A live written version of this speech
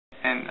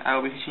and I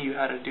will be teaching you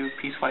how to do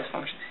piecewise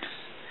functions.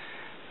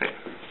 Okay.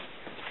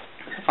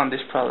 On this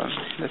problem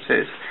that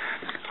says,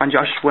 on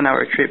Josh's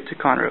 1-hour trip to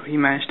Conroe, he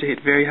managed to hit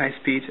very high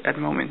speeds at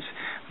moments,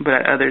 but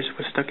at others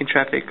was stuck in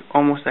traffic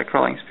almost at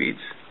crawling speeds.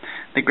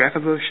 The graph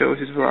above shows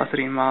his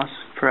velocity in miles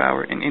per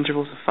hour in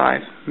intervals of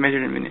 5,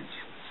 measured in minutes.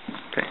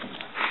 Okay.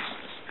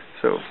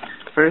 So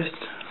first,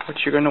 what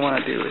you're going to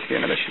want to do is get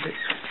another sheet of paper.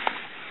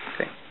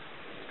 Okay.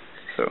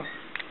 So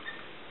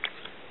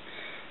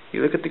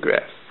you look at the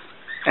graph,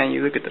 and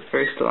you look at the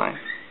first line.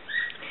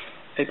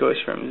 It goes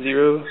from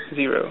 0,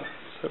 0.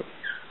 So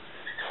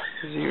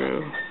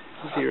 0,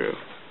 0.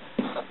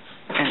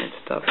 And it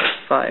stops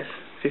at 5,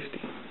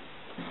 50.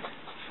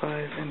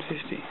 5 and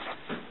 50.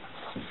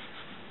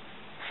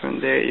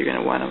 From there, you're going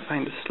to want to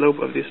find the slope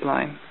of this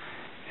line,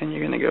 and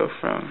you're going to go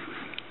from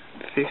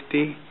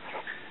 50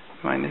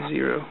 minus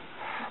 0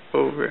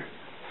 over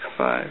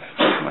 5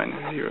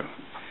 minus 0,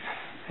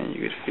 and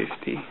you get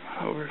 50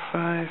 over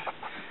 5,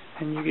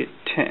 and you get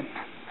 10.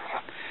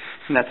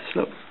 And that's the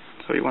slope.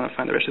 So you want to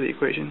find the rest of the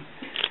equation,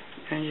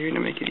 and you're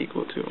going to make it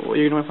equal to, well,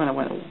 you're going to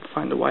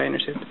find the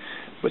y-intercept,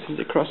 but since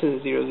it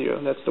crosses a 0,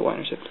 0, that's the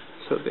y-intercept.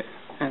 So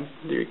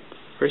the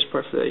first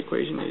part for that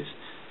equation is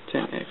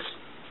 10x.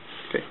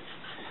 Okay.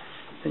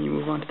 Then you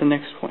move on to the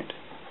next point.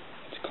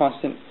 It's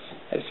constant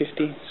at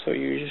 50, so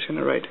you're just going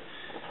to write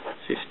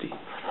 50.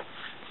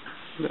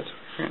 That's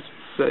your answer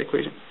for that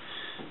equation.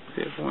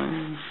 We have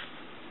 1,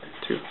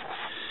 2.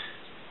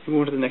 You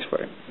move on to the next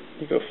part.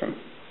 You go from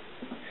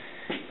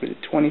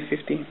 20,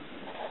 50,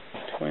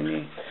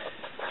 20,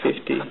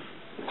 50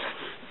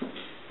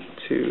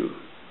 to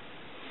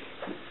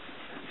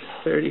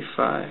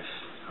 35.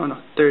 Oh no,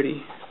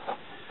 30,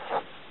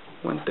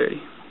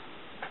 130.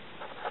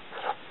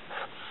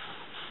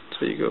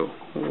 So you go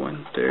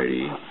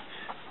 130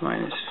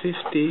 minus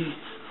 50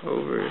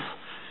 over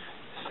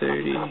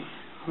 30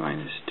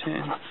 minus 10,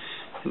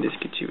 and this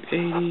gets you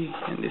 80,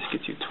 and this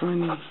gets you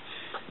 20,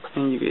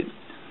 and you get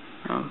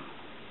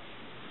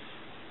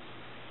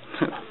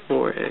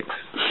 4x.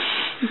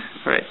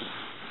 Right.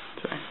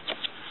 Sorry.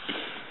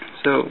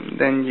 So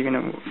then you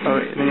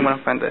want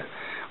to find the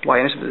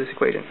y-intercept of this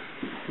equation.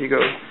 You're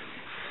going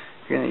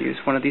to use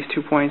one of these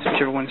 2 points,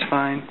 whichever one's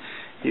fine.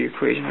 Your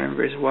equation,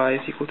 remember, is y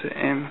is equal to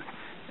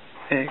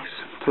mx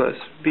plus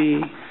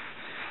b.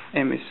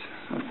 M is,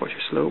 of course,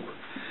 your slope.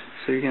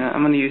 So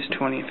I'm going to use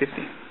 20 and 50.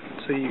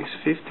 So you use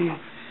 50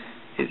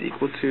 is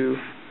equal to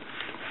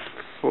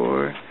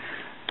 4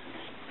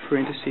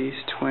 parentheses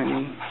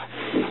 20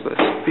 plus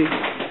b.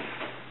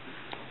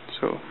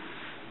 So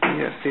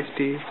you have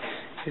 50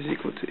 is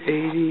equal to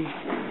 80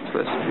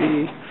 plus b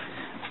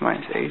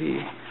minus 80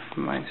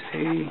 minus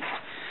 80,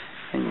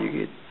 and you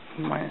get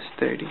minus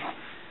 30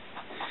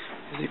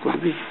 is equal to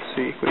b.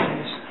 So your equation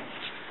is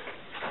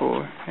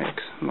 4x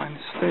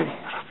minus 30.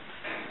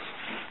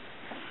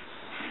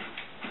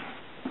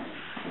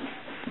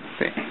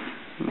 Okay,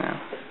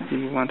 now you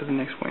move on to the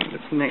next point.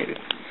 That's negative.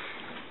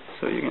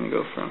 So you're going to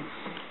go from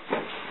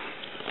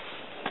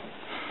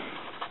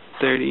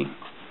 30,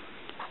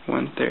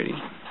 130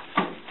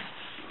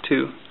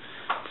 to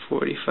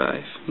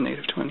 45,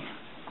 negative 20.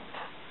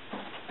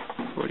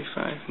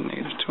 45,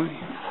 negative 20.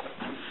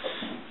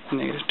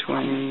 Negative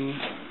 20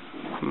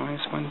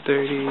 minus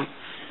 130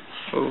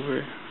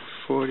 over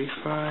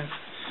 45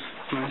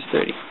 minus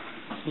 30.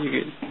 You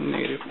get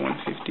negative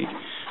 150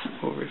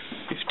 over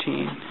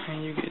 15,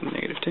 and you get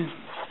negative 10.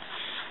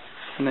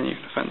 And then you're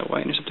going to find the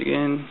y-intercept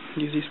again.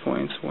 Use these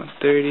points.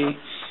 130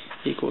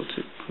 equal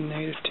to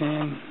negative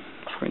 10,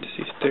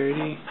 parentheses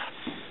 30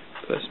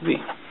 plus b.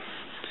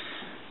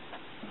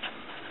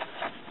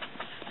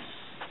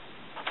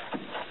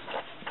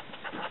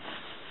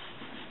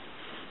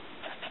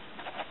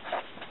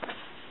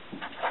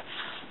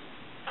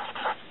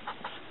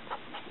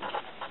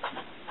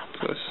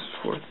 Plus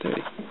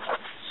 430.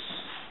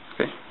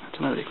 Okay, that's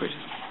another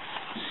equation.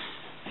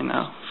 And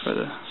now for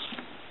the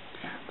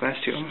last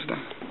two, almost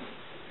done.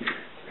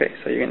 Okay,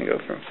 so you're going to go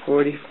from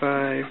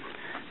 45,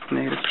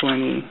 negative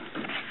 20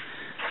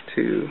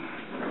 to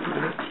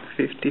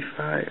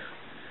 55,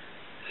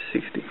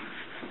 60.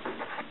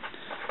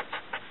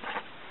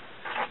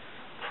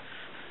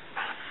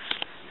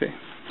 Okay,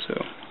 so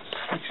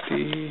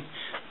 60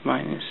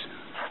 minus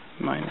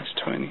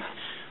 20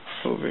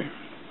 over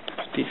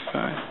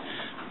 55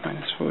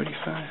 minus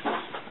 45,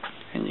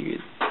 and you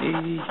get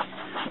 80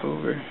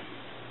 over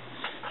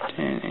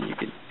 10, and you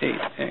get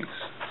 8x.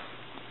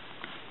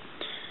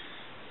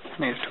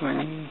 Negative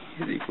 20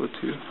 is equal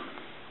to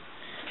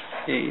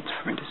 8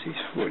 parentheses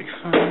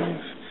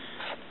 45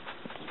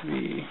 b.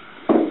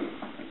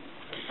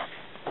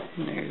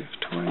 Negative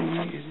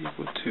 20 is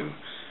equal to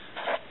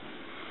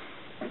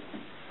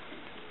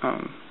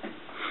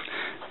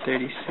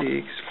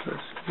 36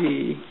 plus b,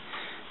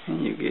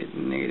 and you get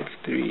negative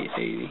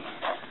 380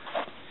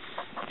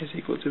 is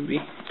equal to b.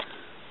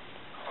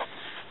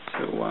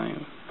 So y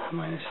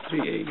minus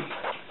 380.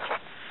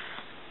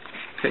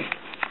 Okay,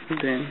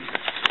 then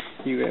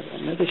you have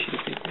another sheet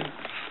of paper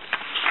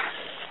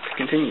to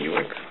continue your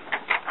work,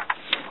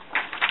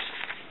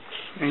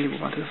 and you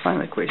move on to the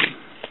final equation.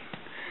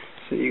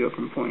 So you go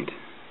from point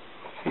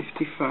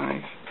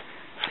 55,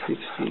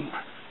 60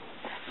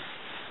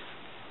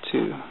 to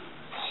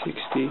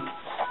 60,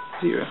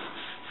 0.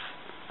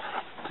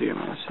 0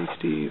 minus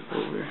 60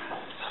 over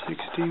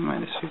 60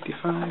 minus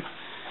 55,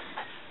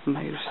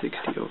 negative 60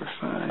 over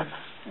 5,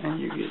 and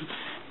you get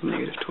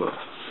negative 12.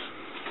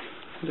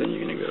 Then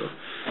you're going to go,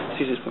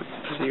 see this point,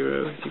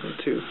 0 is equal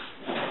to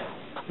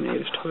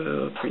negative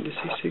 12,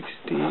 parentheses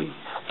 60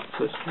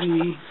 plus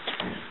v,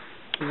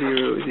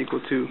 0 is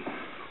equal to,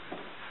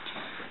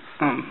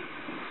 come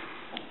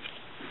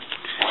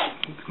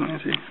on,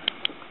 see,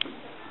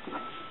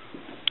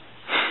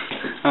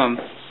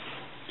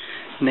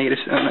 negative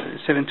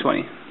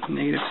 720,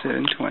 negative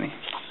 720.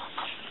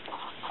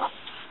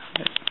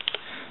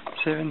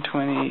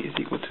 720 is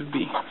equal to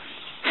b.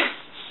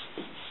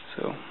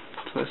 So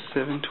plus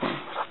 720.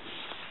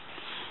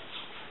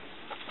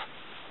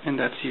 And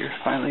that's your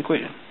final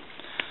equation.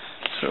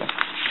 So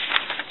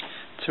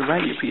to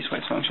write your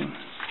piecewise function,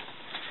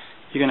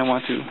 you're going to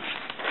want to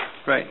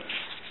write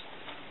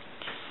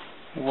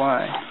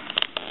y,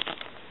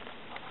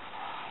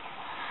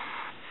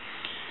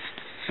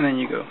 and then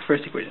you go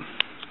first equation,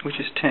 which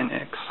is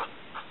 10x.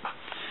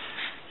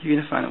 You're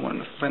going to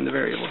find the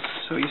variables.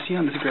 So you see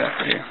on this graph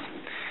right here,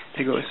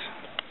 it goes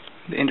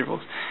the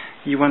intervals.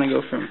 You want to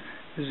go from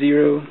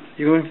 0.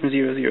 You're going from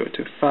 0, 0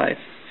 to 5,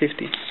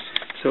 50.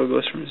 So it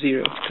goes from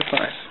 0 to 5.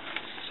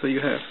 So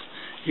you're going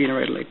to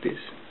write it like this: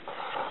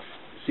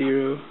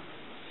 0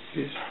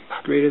 is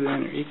greater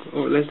than or equal,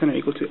 or less than or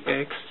equal to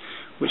x,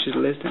 which is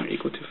less than or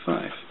equal to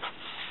 5.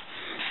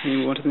 And you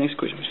move on to the next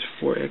equation, which is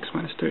 4x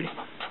minus 30.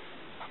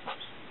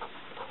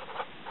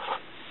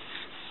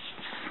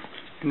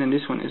 And then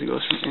this one it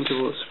goes from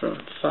intervals from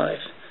 5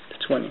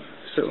 to 20.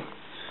 So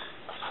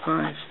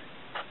 5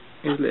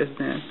 is less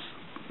than,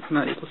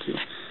 not equal to,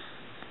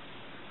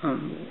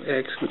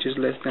 x, which is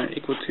less than or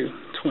equal to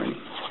 20.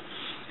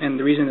 And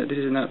the reason that this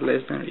is not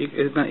less than or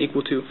is not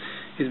equal to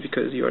is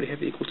because you already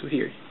have equal to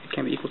here. It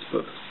can't be equal to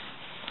both.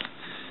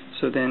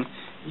 So then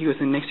you go to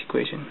the next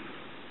equation,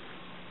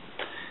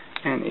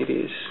 and it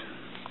is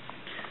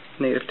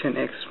negative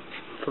 10x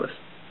plus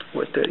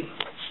 430.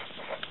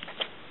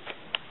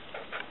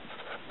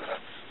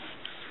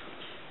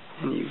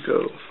 And you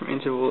go from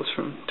intervals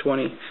from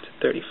 20 to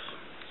 30.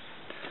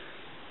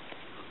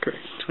 Correct,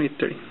 20 to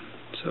 30.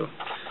 So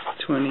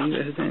 20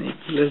 less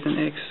than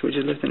x, which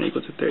is less than or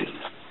equal to 30.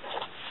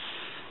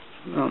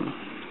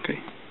 Okay.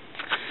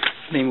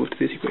 Then move to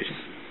this equation,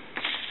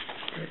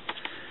 right,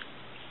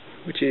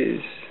 which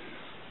is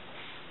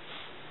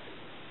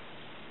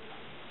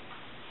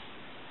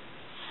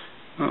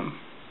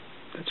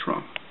that's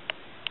wrong.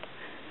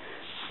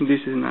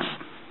 This is not.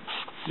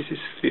 This is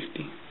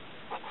 50.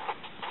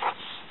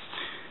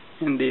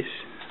 And this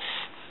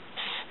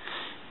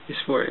is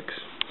 4x.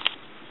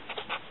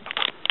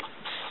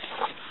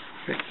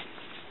 Okay.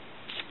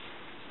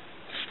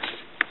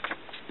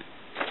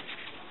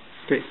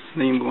 Okay,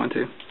 then you move on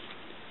to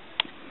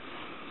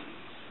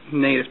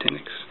negative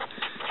 10x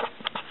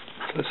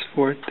plus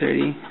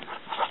 430,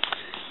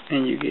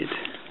 and you get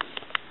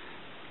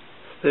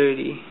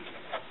 30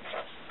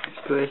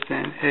 is less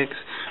than x,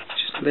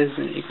 which is less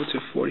than or equal to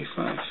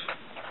 45.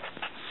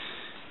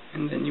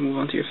 And then you move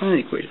on to your final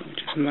equation, which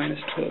is minus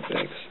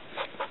 12x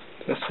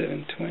plus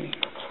 720.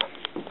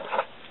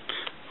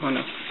 Oh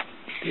no,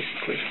 this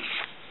equation.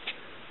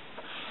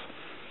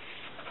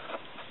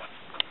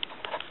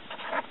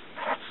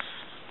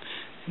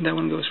 And that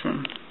one goes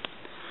from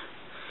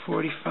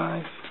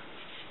 45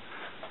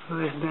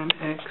 less than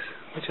x,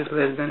 which is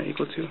less than or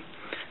equal to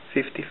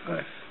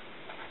 55.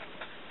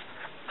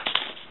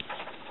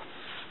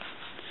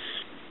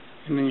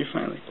 And then your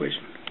final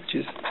equation, which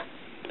is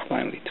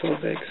finally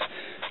 12x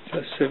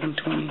plus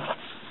 720,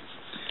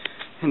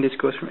 and this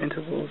goes from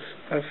intervals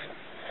of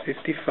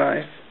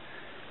 55,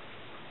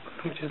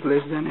 which is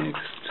less than x,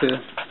 to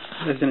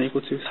less than or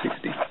equal to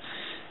 60,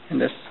 and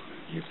that's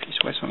your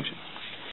piecewise function.